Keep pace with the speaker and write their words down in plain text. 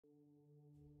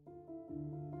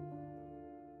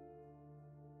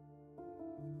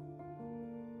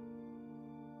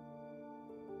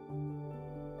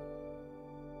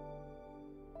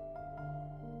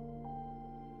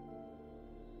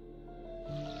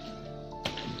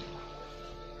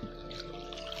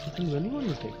Think anyone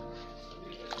will take.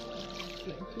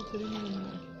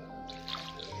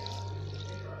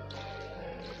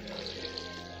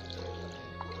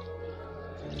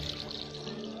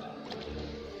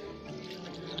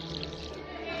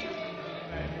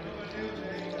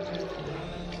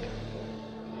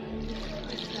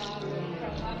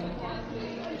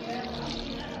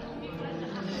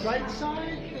 Right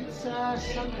side, it's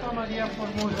Santa Maria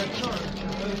Formosa Church.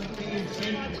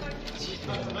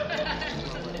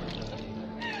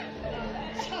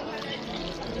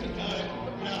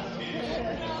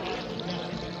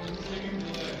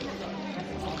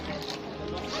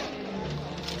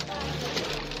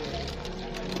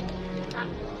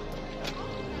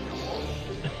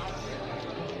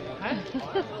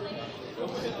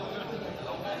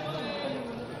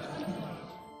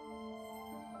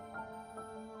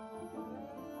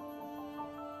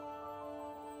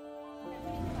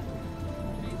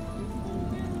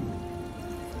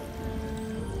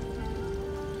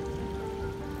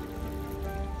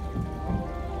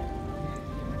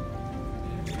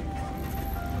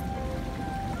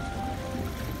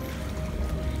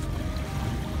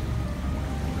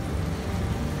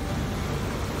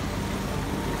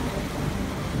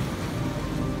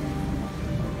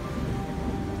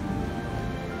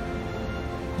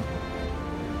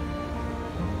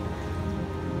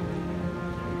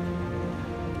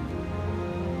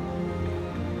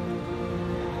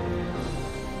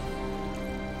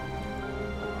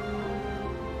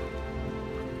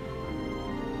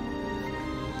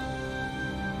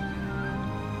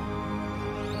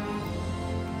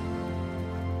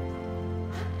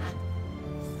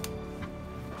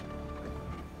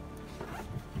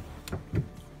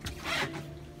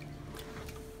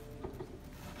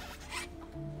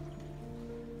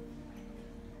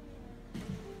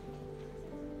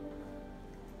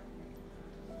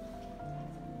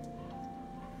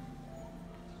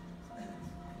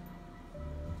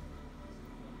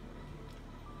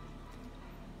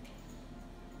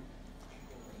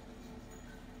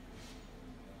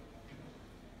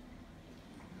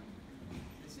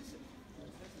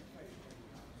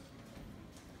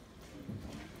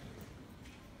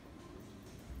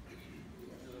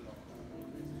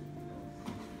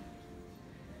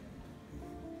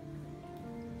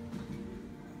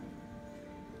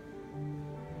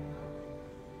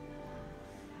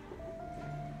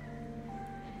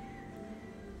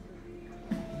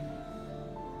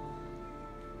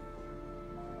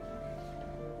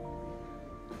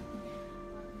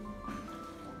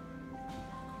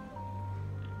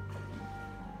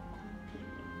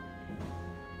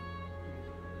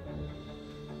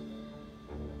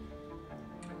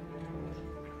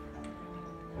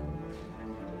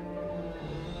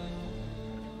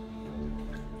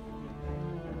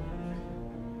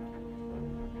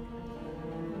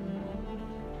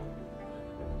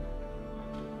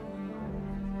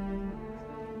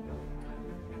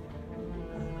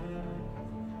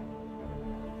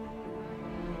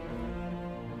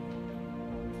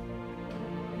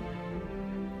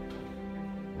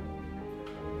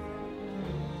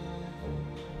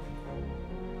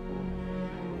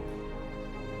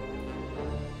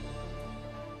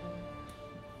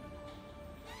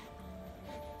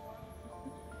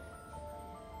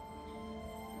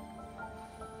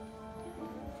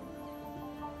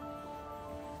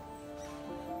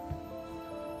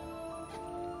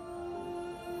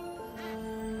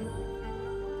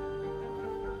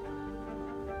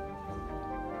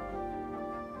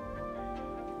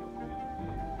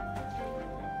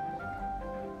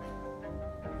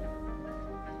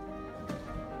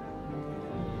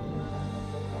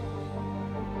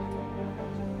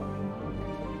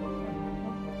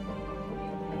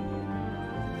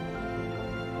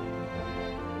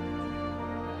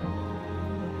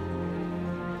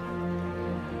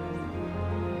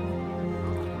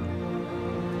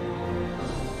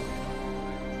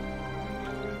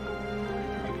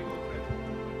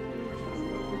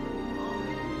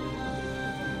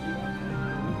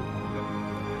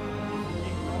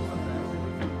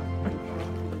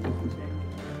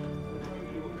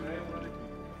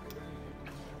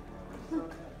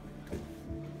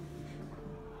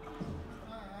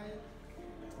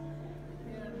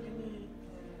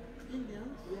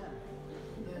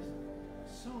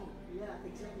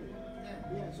 exactly.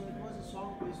 Yeah, so it was a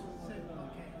song based on what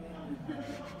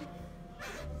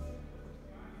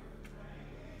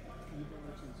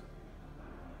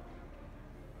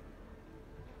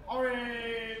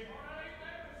Hurry!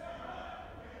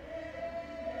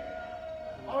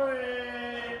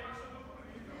 Hurry!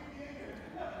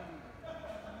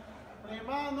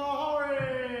 Primano,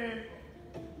 hurry!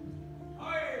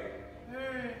 Hurry!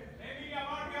 Hey!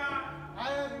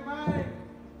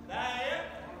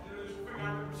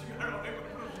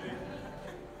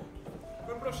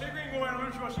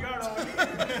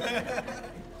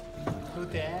 Tu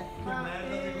te? Che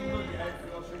merda secondo gli altri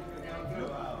lo sempre che non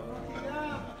trovavo.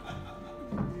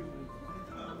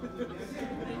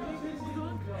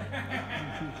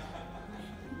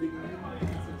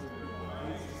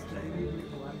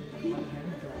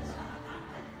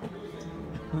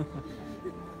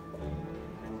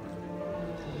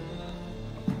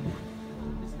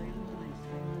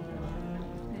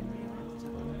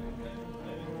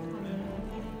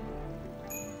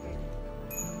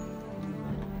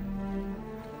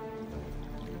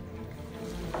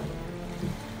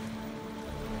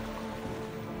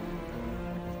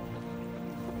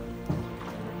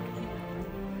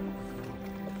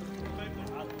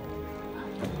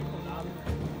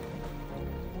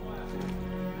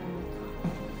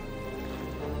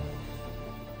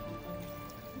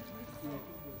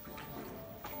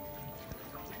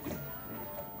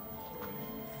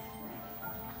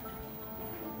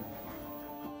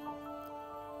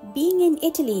 Being in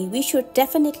Italy, we should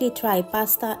definitely try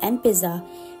pasta and pizza.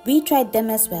 We tried them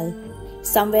as well.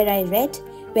 Somewhere I read,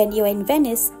 when you're in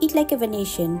Venice, eat like a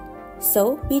Venetian.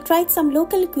 So, we tried some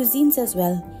local cuisines as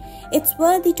well. It's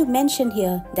worthy to mention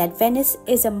here that Venice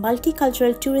is a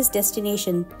multicultural tourist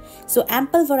destination, so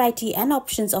ample variety and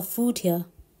options of food here.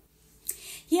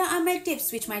 Here are my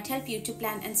tips which might help you to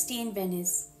plan and stay in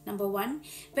Venice. Number 1.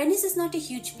 Venice is not a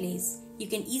huge place. You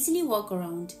can easily walk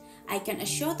around. I can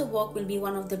assure the walk will be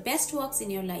one of the best walks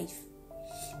in your life.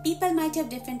 People might have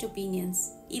different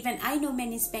opinions. Even I know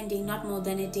many spending not more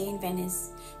than a day in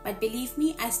Venice. But believe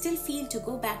me, I still feel to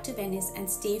go back to Venice and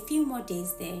stay a few more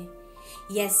days there.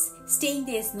 Yes, staying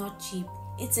there is not cheap.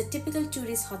 It's a typical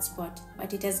tourist hotspot,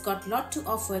 but it has got a lot to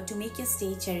offer to make your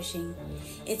stay cherishing.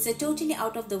 It's a totally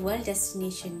out-of-the-world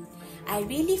destination. I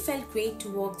really felt great to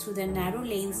walk through the narrow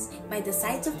lanes by the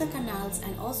sides of the canals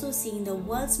and also seeing the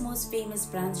world's most famous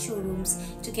brand showrooms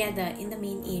together in the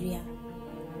main area.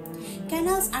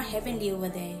 Canals are heavenly over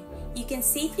there. You can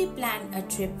safely plan a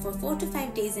trip for 4 to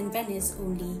 5 days in Venice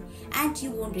only, and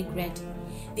you won't regret.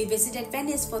 We visited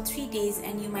Venice for 3 days,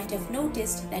 and you might have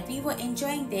noticed that we were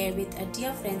enjoying there with our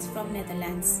dear friends from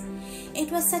Netherlands.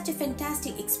 It was such a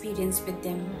fantastic experience with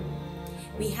them.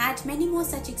 We had many more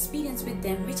such experiences with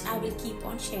them which I will keep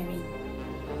on sharing.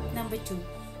 Number 2.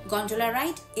 Gondola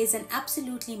ride is an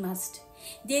absolutely must.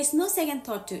 There is no second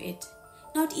thought to it.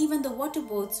 Not even the water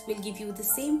boats will give you the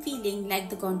same feeling like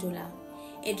the gondola.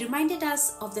 It reminded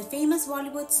us of the famous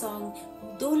Bollywood song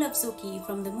Do Love Soki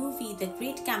from the movie The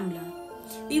Great Gambler.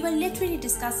 We were literally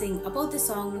discussing about the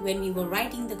song when we were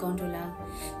riding the gondola.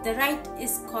 The ride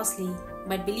is costly,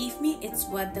 but believe me, it's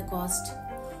worth the cost.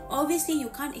 Obviously, you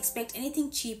can't expect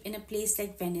anything cheap in a place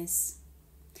like Venice.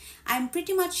 I'm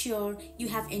pretty much sure you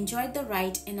have enjoyed the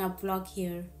ride in our vlog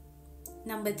here.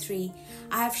 Number 3.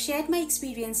 I have shared my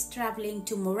experience traveling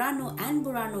to Murano and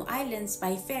Burano Islands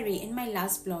by ferry in my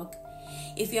last vlog.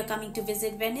 If you are coming to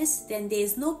visit Venice, then there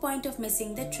is no point of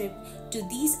missing the trip to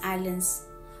these islands.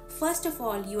 First of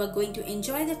all, you are going to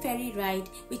enjoy the ferry ride,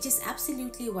 which is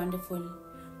absolutely wonderful.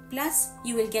 Plus,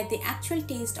 you will get the actual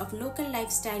taste of local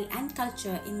lifestyle and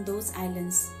culture in those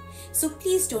islands. So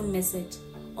please don't miss it.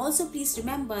 Also, please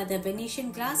remember the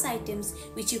Venetian glass items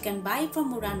which you can buy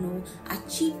from Murano are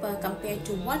cheaper compared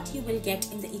to what you will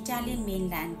get in the Italian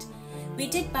mainland. We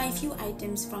did buy a few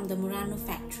items from the Murano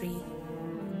factory.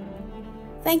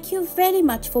 Thank you very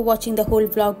much for watching the whole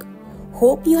vlog.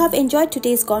 Hope you have enjoyed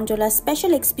today's gondola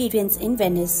special experience in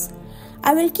Venice.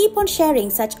 I will keep on sharing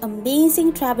such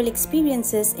amazing travel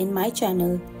experiences in my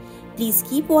channel. Please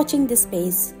keep watching this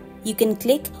space. You can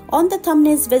click on the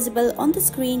thumbnails visible on the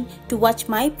screen to watch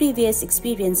my previous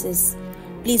experiences.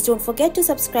 Please don't forget to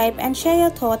subscribe and share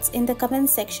your thoughts in the comment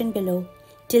section below.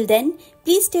 Till then,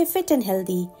 please stay fit and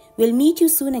healthy. We'll meet you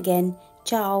soon again.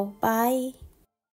 Ciao. Bye.